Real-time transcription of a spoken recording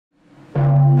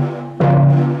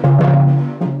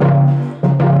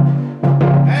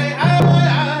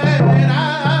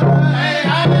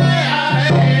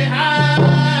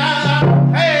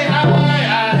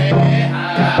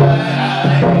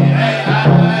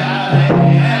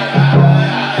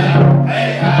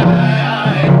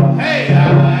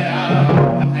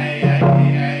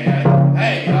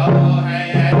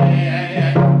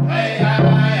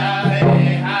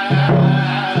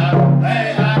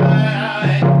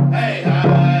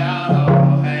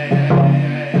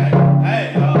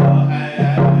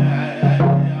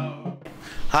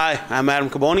Hi, I'm Adam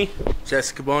Caboni.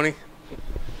 Jesse Caboni.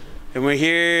 And we're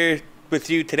here with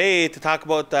you today to talk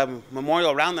about the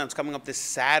Memorial Round that's coming up this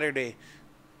Saturday.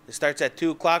 It starts at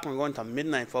 2 o'clock and we're going till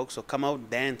midnight, folks, so come out and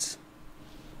dance.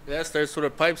 Yeah, it starts with a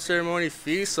pipe ceremony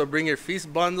feast, so bring your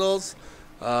feast bundles.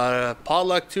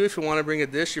 Potluck too, if you want to bring a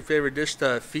dish, your favorite dish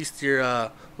to feast your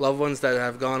loved ones that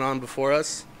have gone on before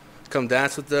us. Come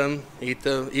dance with them, eat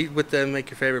with them, make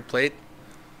your favorite plate,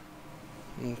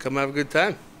 and come have a good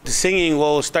time. The singing,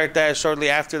 we'll start that shortly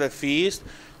after the feast.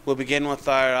 We'll begin with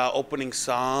our opening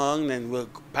song, and we'll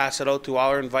pass it out to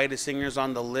our invited singers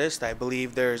on the list. I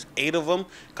believe there's 8 of them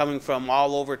coming from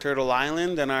all over Turtle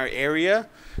Island and our area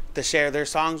to share their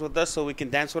songs with us so we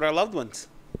can dance with our loved ones.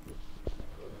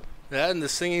 Yeah, and the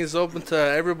singing is open to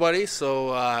everybody,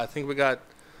 so I think we got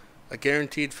a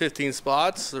guaranteed 15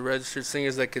 spots, the registered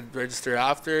singers that could register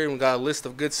after, and we got a list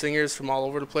of good singers from all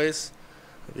over the place.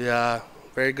 Yeah.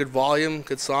 Very good volume,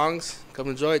 good songs. Come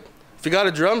enjoy it. If you got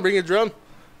a drum, bring a drum.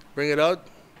 Bring it out.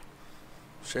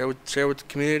 Share with the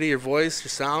community your voice, your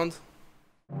sound.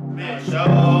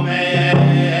 Show me,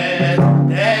 take it.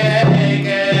 Hey, hey,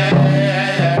 hey,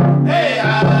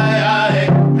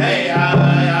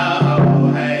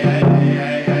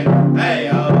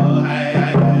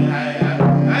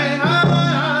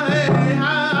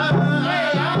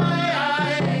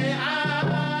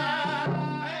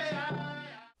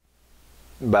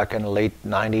 Back in the late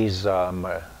 90s,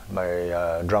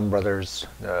 my drum brothers,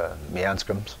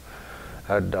 Mianskums,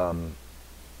 had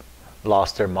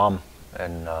lost their mom,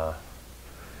 and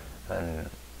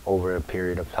over a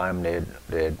period of time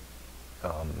they'd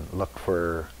looked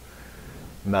for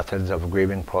methods of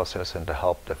grieving process and to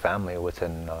help the family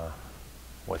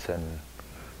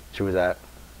through that,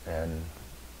 and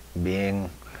being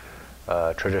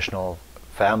a traditional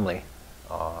family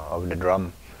of the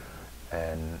drum,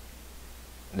 and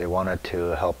they wanted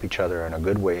to help each other in a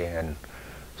good way, and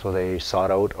so they sought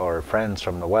out our friends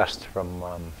from the west, from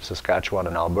Saskatchewan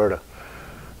and Alberta.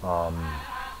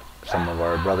 Some of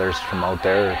our brothers from out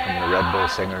there, from the Red Bull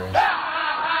Singers.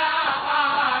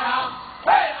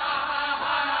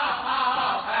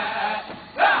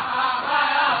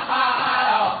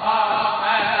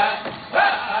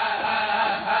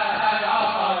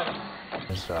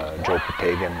 There's Joe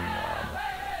Patagan,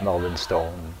 Melvin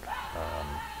Stone,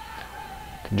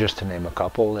 just to name a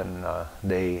couple, and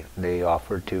they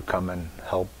offered to come and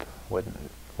help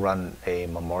run a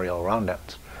memorial round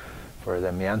dance for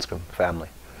the Mianskum family.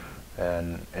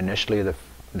 And initially the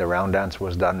round dance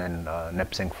was done in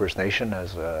Nipissing First Nation,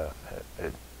 as a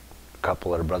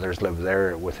couple of the brothers live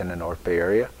there within the North Bay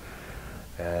area,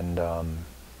 and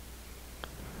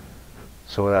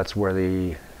so that's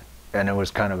where and it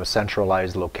was kind of a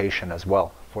centralized location as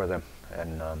well for them,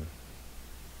 and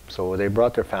so they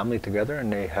brought their family together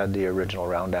and they had the original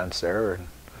round dance there, and,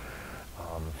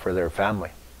 for their family.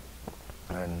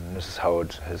 And this is how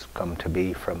it has come to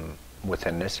be from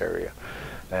within this area.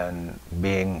 And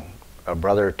being a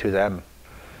brother to them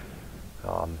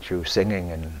through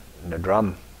singing and the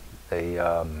drum, they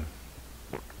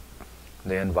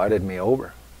invited me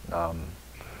over.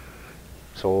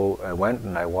 So I went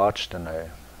and I watched and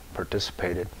I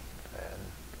participated.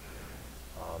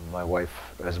 My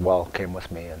wife as well came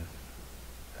with me,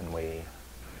 and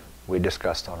we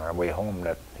discussed on our way home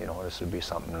that, you know, this would be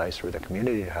something nice for the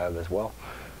community to have as well.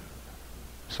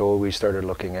 So we started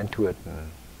looking into it,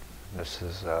 and this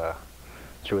is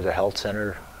through the health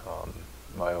center.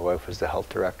 My wife is the health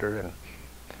director, and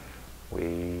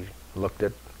we looked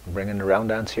at bringing the round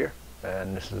dance here,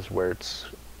 and this is where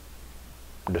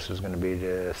this is going to be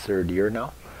the 3rd year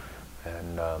now.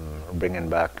 And we're bringing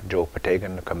back Joe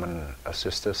Patagan to come and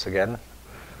assist us again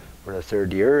for the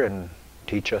 3rd year and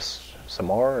teach us some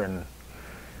more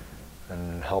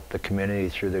and help the community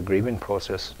through the grieving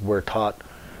process. We're taught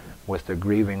with the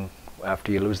grieving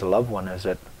after you lose a loved one is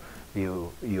that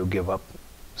you give up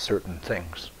certain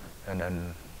things, and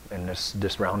then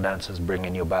this round dance is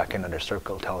bringing you back into the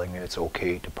circle, telling you it's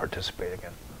okay to participate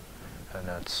again. And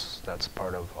that's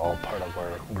part of our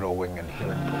growing and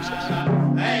healing process.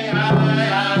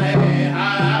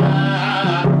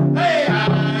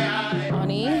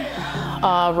 Ani,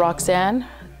 Roxanne,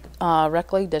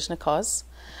 Rekli Dejnakaz.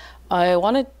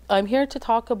 I'm here to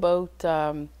talk about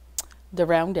the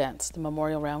round dance, the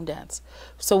memorial round dance.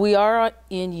 So we are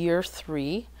in year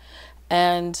 3,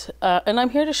 and I'm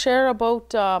here to share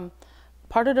about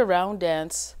part of the round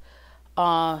dance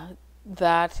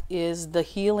that is the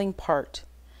healing part,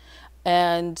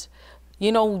 and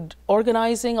you know,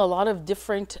 organizing a lot of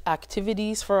different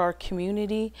activities for our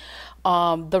community.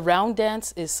 The round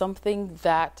dance is something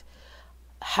that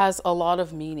has a lot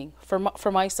of meaning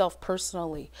for myself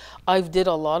personally. I've did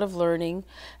a lot of learning,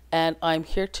 and I'm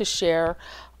here to share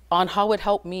on how it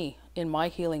helped me in my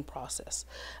healing process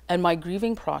and my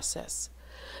grieving process.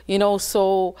 You know,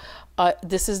 so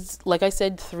this is, like I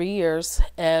said, 3 years,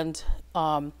 and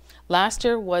last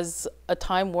year was a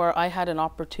time where I had an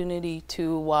opportunity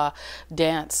to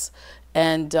dance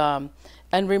and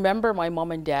remember my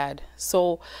mom and dad.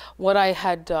 So what I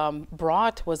had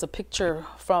brought was a picture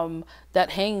from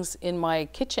that hangs in my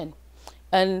kitchen.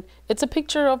 And it's a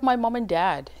picture of my mom and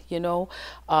dad, you know.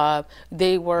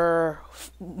 They were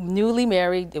newly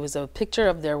married. It was a picture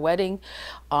of their wedding.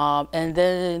 And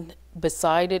then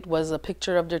beside it was a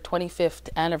picture of their 25th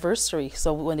anniversary,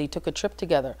 so when they took a trip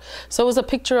together. So it was a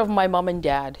picture of my mom and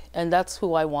dad, and that's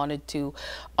who I wanted to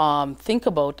think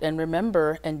about and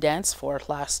remember and dance for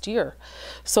last year.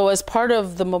 So as part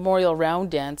of the Memorial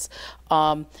Round Dance,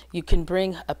 you can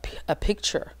bring a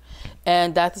picture,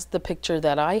 and that's the picture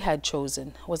that I had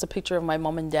chosen, was a picture of my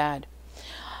mom and dad.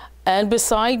 And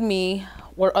beside me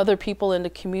were other people in the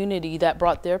community that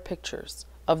brought their pictures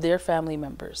of their family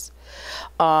members.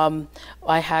 I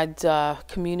had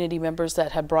community members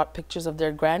that had brought pictures of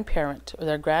their grandparent or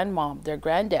their grandmom, their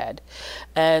granddad,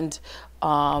 and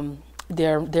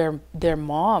their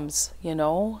moms, you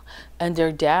know, and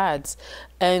their dads.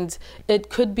 And it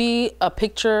could be a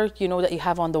picture, you know, that you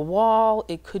have on the wall.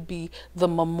 It could be the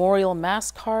memorial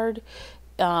mass card.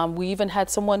 We even had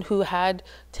someone who had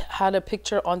a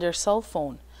picture on their cell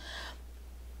phone.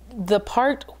 The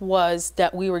part was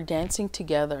that we were dancing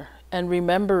together and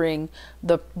remembering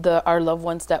our loved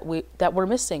ones that were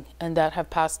missing and that have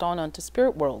passed on onto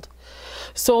spirit world.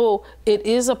 So it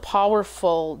is a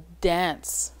powerful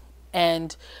dance,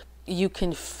 and you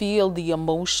can feel the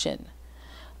emotion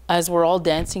as we're all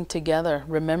dancing together,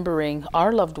 remembering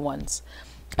our loved ones.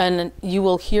 And you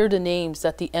will hear the names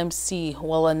that the MC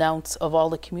will announce of all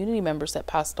the community members that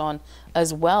passed on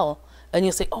as well. And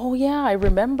you'll say, oh yeah, I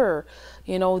remember,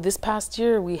 you know, this past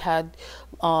year we had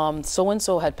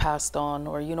so-and-so had passed on,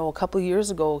 or, you know, a couple of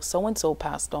years ago, so-and-so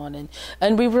passed on,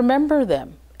 and we remember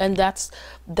them. And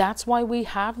that's why we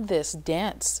have this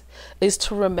dance, is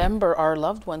to remember our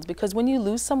loved ones. Because when you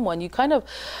lose someone,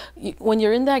 when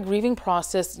you're in that grieving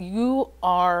process, you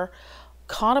are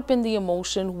caught up in the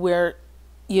emotion where,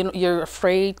 you know, you're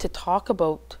afraid to talk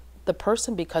about the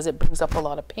person because it brings up a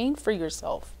lot of pain for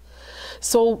yourself.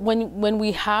 So when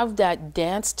we have that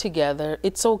dance together,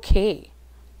 it's okay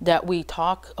that we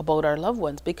talk about our loved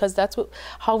ones, because that's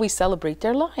how we celebrate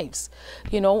their lives,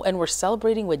 you know. And we're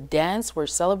celebrating with dance, we're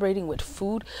celebrating with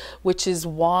food, which is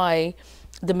why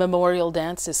the memorial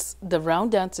dance the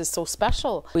round dance is so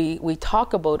special. We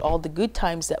talk about all the good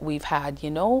times that we've had, you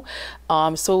know.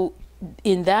 So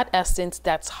in that essence,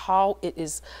 that's how it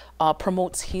is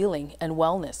promotes healing and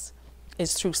wellness,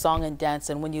 is through song and dance.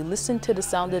 And when you listen to the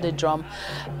sound of the drum,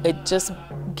 it just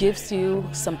gives you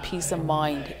some peace of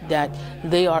mind that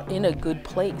they are in a good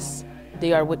place.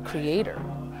 They are with Creator.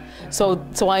 So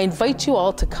I invite you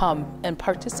all to come and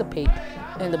participate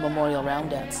in the Memorial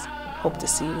Round Dance. Hope to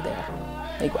see you there.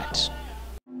 Naandwechige.